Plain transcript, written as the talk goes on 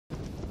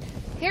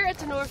Here at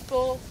the North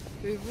Pole,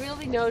 we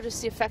really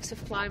notice the effects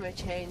of climate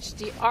change.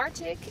 The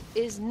Arctic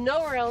is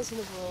nowhere else in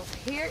the world.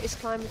 Here is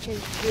climate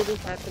change really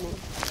happening.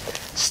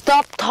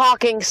 Stop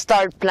talking,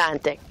 start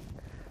planting.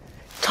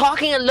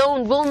 Talking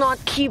alone will not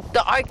keep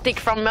the Arctic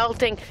from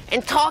melting,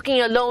 and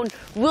talking alone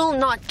will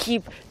not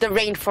keep the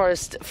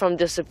rainforest from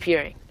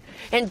disappearing.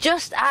 And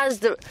just as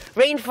the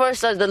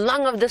rainforests are the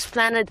lung of this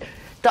planet,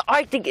 the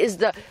Arctic is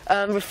the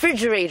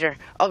refrigerator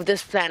of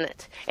this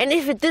planet. And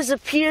if it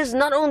disappears,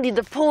 not only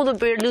the polar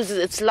bear loses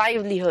its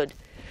livelihood,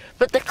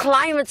 but the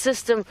climate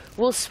system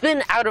will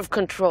spin out of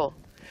control.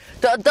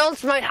 The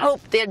adults might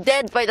hope they're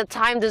dead by the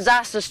time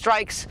disaster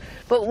strikes,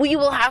 but we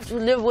will have to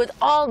live with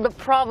all the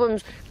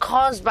problems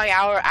caused by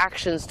our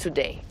actions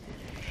today.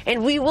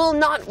 And we will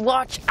not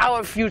watch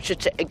our future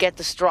get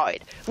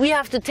destroyed. We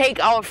have to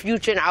take our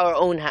future in our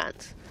own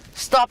hands.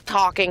 Stop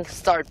talking,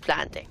 start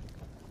planting.